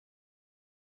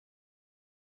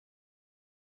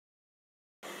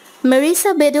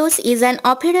Merissa Beddows is an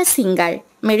opera singer.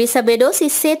 Merissa Beddows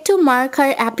is set to mark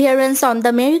her appearance on the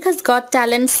America's Got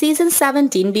Talent Season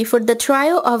 17 before the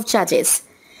trio of judges.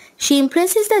 She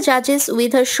impresses the judges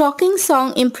with her shocking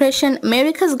song impression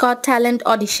America's Got Talent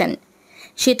audition.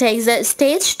 She takes the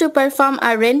stage to perform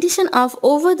a rendition of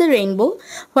Over the Rainbow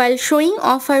while showing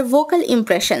off her vocal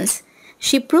impressions.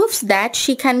 She proves that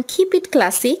she can keep it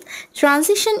classic,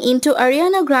 transition into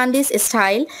Ariana Grande's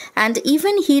style, and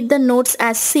even hit the notes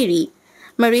as Siri.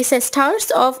 Merissa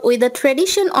starts off with a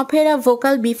traditional opera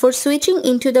vocal before switching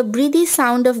into the breathy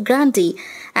sound of Grande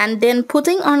and then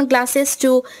putting on glasses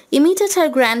to imitate her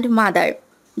grandmother.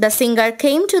 The singer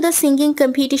came to the singing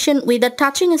competition with a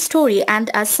touching story and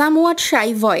a somewhat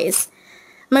shy voice.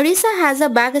 Merissa has a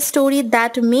backstory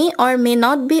that may or may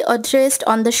not be addressed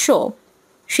on the show.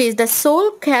 She is the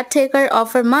sole caretaker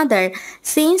of her mother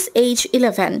since age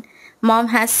 11. Mom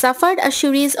has suffered a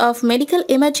series of medical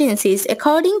emergencies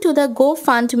according to the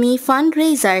GoFundMe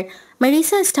fundraiser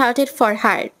Merissa started for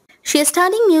her. She is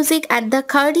studying music at the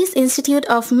Curtis Institute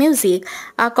of Music,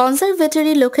 a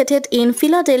conservatory located in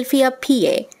Philadelphia,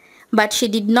 PA. But she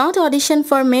did not audition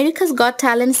for America's Got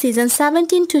Talent Season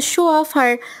 17 to show off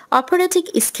her operatic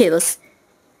skills.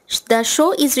 The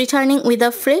show is returning with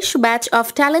a fresh batch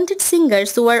of talented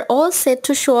singers who are all set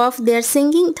to show off their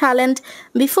singing talent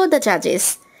before the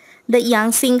judges. The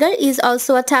young singer is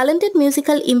also a talented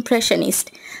musical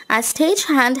impressionist. A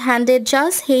stagehand handed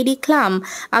Judge Heidi Klum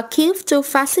a cue to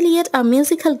facilitate a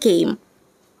musical game.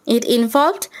 It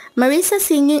involved Merissa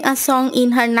singing a song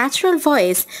in her natural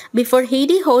voice before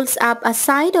Heidi holds up a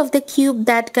side of the cube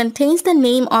that contains the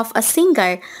name of a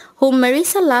singer whom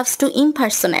Merissa loves to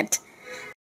impersonate.